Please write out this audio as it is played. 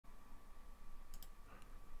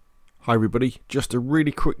Hi everybody, just a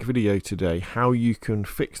really quick video today how you can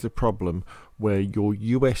fix the problem where your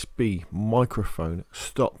USB microphone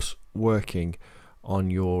stops working on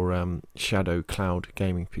your Shadow Cloud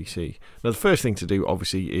gaming PC. Now the first thing to do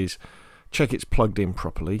obviously is check it's plugged in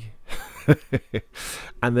properly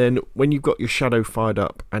and then when you've got your Shadow fired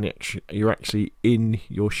up and you're actually in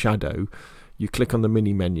your Shadow, you click on the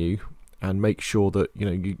mini menu and make sure that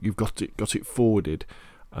you've got it forwarded.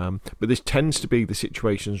 But this tends to be the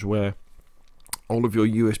situations where all of your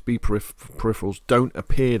USB peripherals don't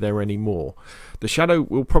appear there anymore. The Shadow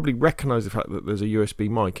will probably recognize the fact that there's a USB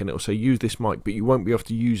mic and it will say use this mic, but you won't be able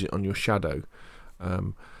to use it on your Shadow.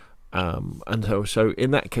 And so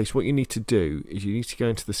in that case, what you need to do is you need to go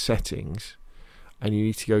into the settings and you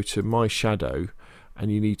need to go to My Shadow and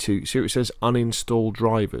you need to see what it says uninstall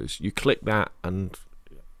drivers. You click that and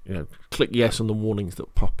click yes on the warnings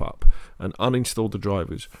that pop up and uninstall the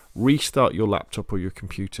drivers. Restart your laptop or your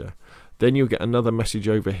computer. Then you'll get another message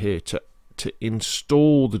over here to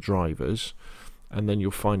install the drivers, and then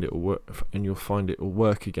you'll find it will work. And you'll find it will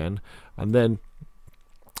work again. And then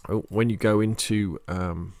when you go into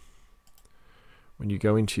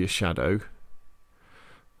your Shadow,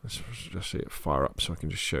 let's just see it fire up so I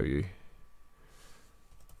can just show you.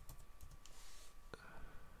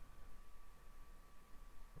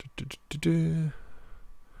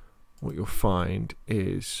 What you'll find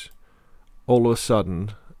is all of a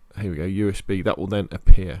sudden, here we go, USB, that will then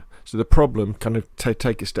appear. So the problem, kind of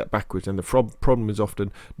take a step backwards, and the problem is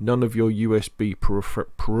often none of your USB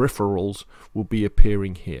peripherals will be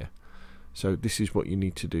appearing here. So this is what you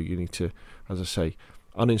need to do. You need to, as I say,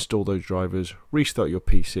 uninstall those drivers, restart your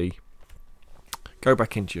PC, go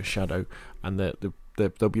back into your Shadow, and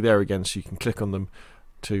they'll be there again, so you can click on them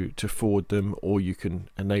to forward them, or you can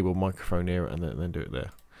enable microphone here and then do it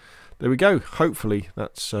there. There we go. Hopefully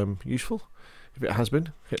that's useful. If it has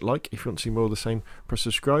been, hit like. If you want to see more of the same, press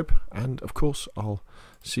subscribe, and of course I'll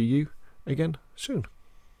see you again soon.